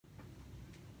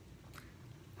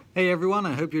Hey everyone,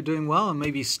 I hope you're doing well and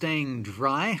maybe staying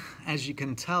dry. As you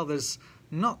can tell, there's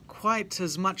not quite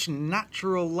as much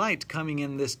natural light coming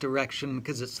in this direction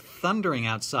because it's thundering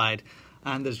outside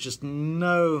and there's just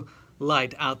no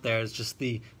light out there. It's just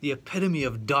the epitome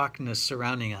of darkness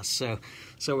surrounding us. So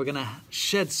we're going to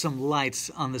shed some light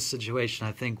on this situation,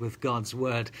 I think, with God's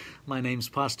Word. My name's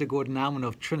Pastor Gordon Alman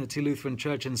of Trinity Lutheran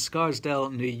Church in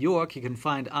Scarsdale, New York. You can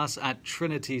find us at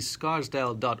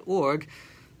trinityscarsdale.org.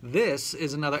 This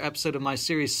is another episode of my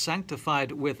series,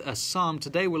 Sanctified with a Psalm.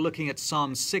 Today we're looking at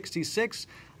Psalm 66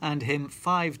 and hymn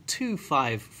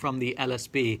 525 from the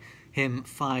LSB, hymn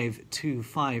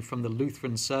 525 from the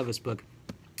Lutheran Service Book.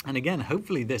 And again,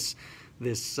 hopefully this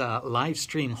live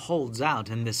stream holds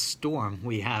out in this storm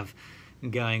we have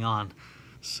going on.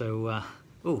 So,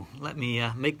 let me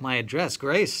make my address.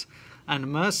 Grace and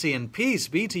mercy and peace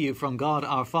be to you from God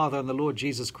our Father and the Lord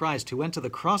Jesus Christ, who went to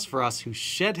the cross for us, who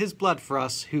shed his blood for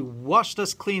us, who washed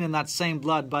us clean in that same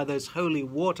blood by those holy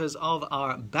waters of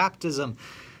our baptism,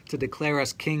 to declare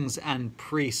us kings and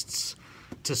priests,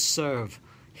 to serve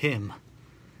him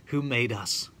who made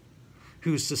us,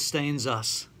 who sustains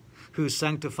us, who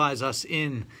sanctifies us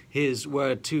in his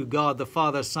word. To God the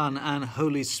Father, Son, and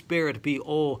Holy Spirit be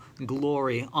all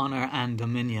glory, honor, and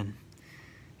dominion.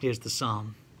 Here's the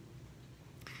psalm.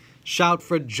 Shout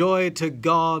for joy to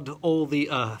God, all the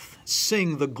earth.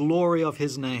 Sing the glory of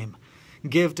his name.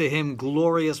 Give to him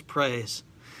glorious praise.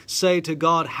 Say to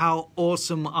God, how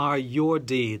awesome are your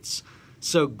deeds.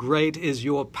 So great is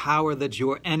your power that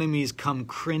your enemies come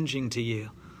cringing to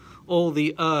you. All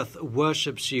the earth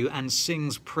worships you and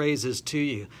sings praises to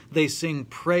you. They sing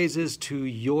praises to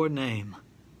your name.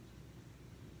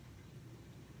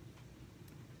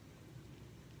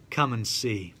 Come and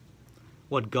see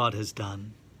what God has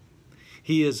done.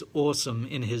 He is awesome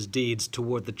in his deeds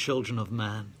toward the children of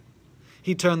man.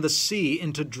 He turned the sea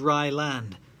into dry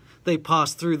land. They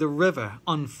passed through the river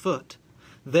on foot.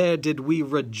 There did we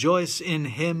rejoice in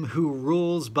him who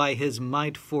rules by his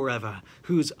might forever,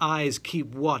 whose eyes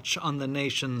keep watch on the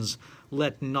nations.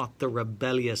 Let not the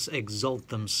rebellious exalt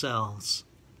themselves.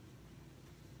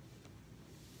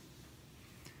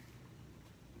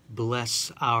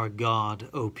 Bless our God,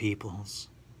 O peoples.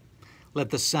 Let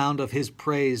the sound of his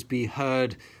praise be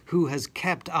heard, who has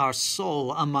kept our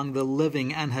soul among the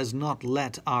living and has not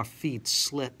let our feet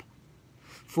slip.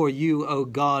 For you, O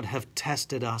God, have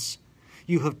tested us.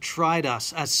 You have tried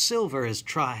us as silver is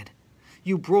tried.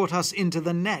 You brought us into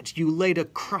the net. You laid a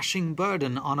crushing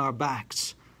burden on our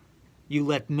backs. You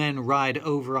let men ride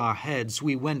over our heads.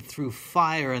 We went through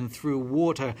fire and through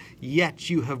water, yet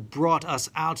you have brought us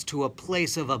out to a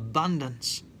place of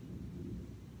abundance.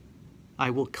 I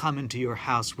will come into your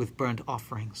house with burnt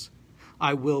offerings.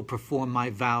 I will perform my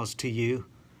vows to you,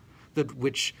 that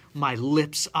which my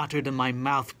lips uttered and my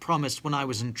mouth promised when I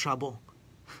was in trouble.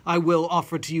 I will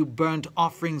offer to you burnt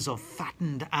offerings of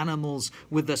fattened animals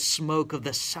with the smoke of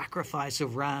the sacrifice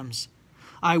of rams.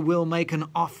 I will make an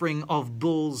offering of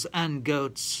bulls and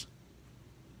goats.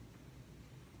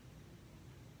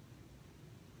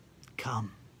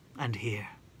 Come and hear,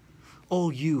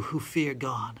 all you who fear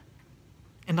God,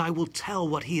 and I will tell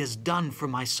what he has done for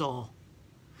my soul.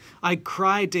 I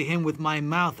cried to him with my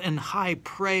mouth, and high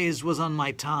praise was on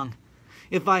my tongue.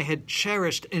 If I had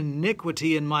cherished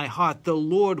iniquity in my heart, the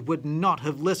Lord would not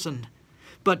have listened.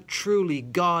 But truly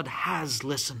God has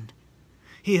listened.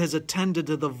 He has attended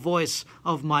to the voice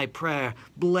of my prayer.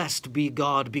 Blessed be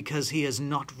God, because he has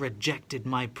not rejected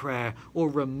my prayer or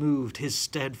removed his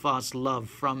steadfast love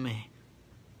from me.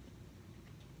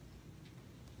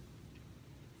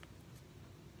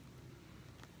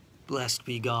 Blessed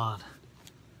be God,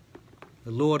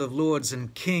 the Lord of lords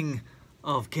and King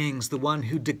of kings, the one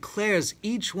who declares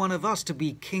each one of us to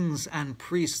be kings and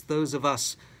priests, those of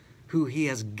us who he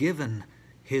has given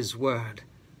his word.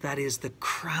 That is the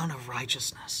crown of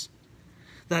righteousness.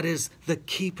 That is the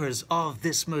keepers of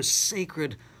this most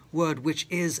sacred word, which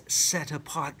is set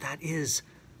apart, that is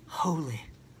holy,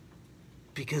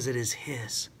 because it is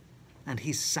his, and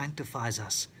he sanctifies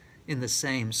us in the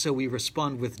same. So we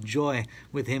respond with joy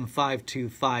with hymn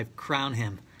 525, crown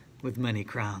him with many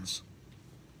crowns.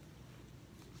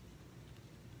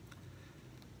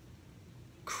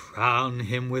 Crown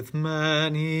him with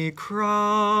many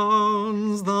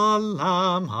crowns, the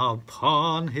Lamb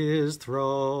upon his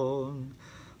throne.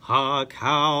 Hark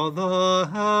how the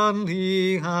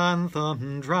heavenly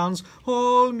anthem drowns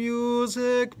all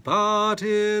music but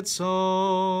its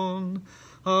own.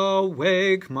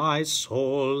 Awake, my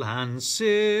soul, and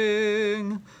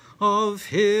sing of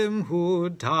him who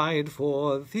died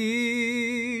for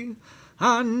thee,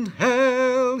 and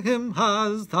hail him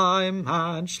as thy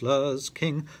matchless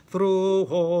King through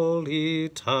all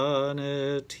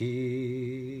eternity.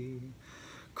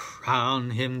 Crown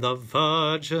him the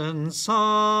Virgin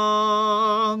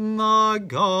Son, the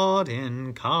God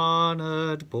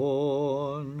incarnate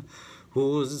born,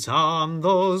 whose arm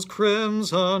those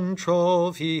crimson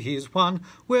trophies won,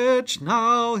 which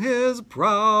now his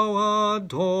brow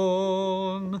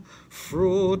adorn.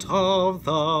 Fruit of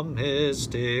the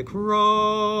mystic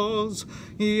rose,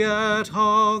 yet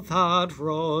of that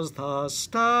rose the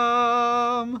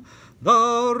stem,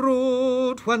 the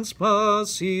root whence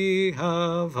mercy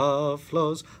ever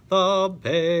flows, the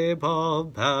babe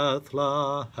of Bethlehem.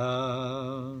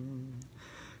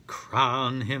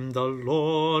 Crown him the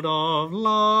Lord of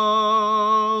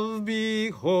love,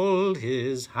 behold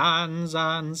his hands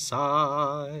and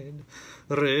side,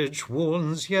 rich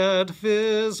wounds yet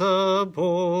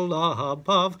visible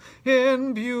above,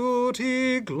 in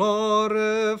beauty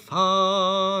glorified.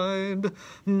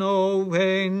 No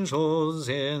angels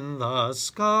in the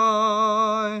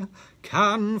sky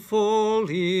can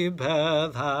fully bear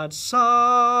that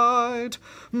sight,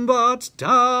 but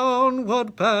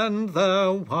downward bend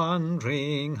their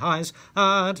wondering eyes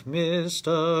at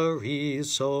mystery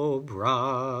so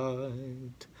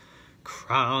bright.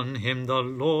 Crown him the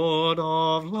Lord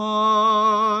of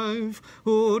life,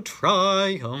 who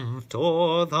triumphed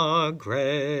o'er the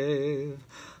grave,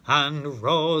 and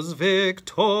rose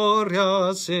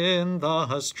victorious in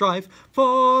the strife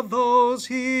for those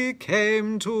he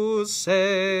came to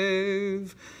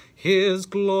save. His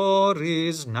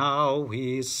glories now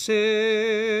we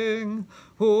sing,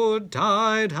 who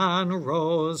died and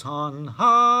rose on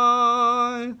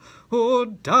high, who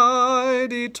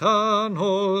died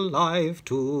eternal life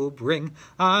to bring,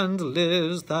 and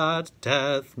lives that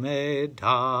death may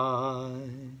die.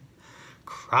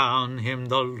 Crown him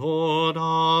the Lord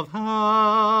of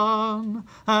heaven,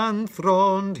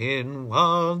 enthroned in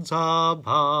worlds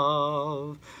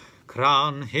above.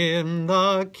 Crown him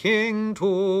the King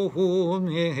to whom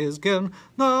is given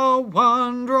the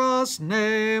wondrous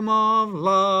name of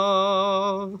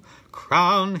love.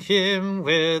 Crown him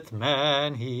with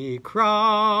many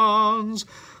crowns,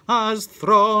 as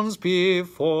thrones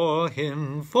before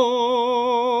him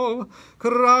fall.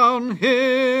 Crown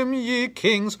him, ye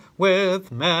kings,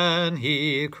 with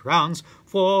many crowns,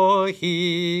 for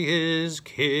he is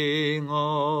King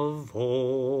of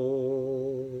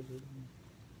all.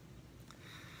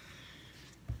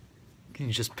 Can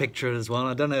you just picture it as well?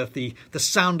 I don't know if the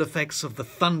sound effects of the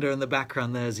thunder in the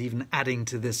background there is even adding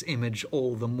to this image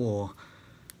all the more.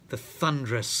 The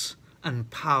thunderous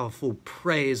and powerful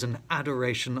praise and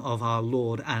adoration of our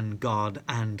Lord and God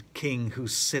and King, who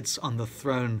sits on the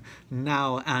throne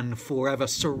now and forever,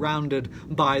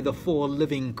 surrounded by the four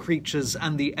living creatures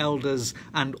and the elders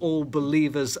and all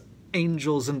believers,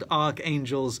 angels and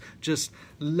archangels, just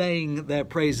laying their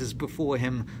praises before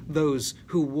him, those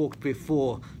who walked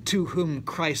before, to whom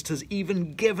Christ has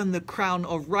even given the crown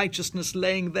of righteousness,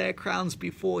 laying their crowns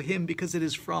before him, because it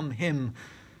is from him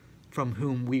from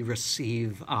whom we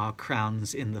receive our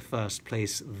crowns in the first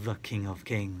place, the King of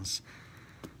Kings.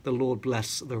 The Lord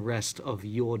bless the rest of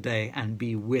your day and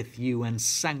be with you and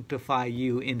sanctify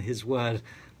you in his word.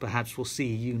 Perhaps we'll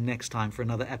see you next time for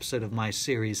another episode of my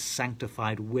series,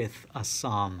 Sanctified with a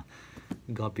Psalm.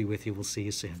 God be with you. We'll see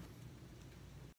you soon.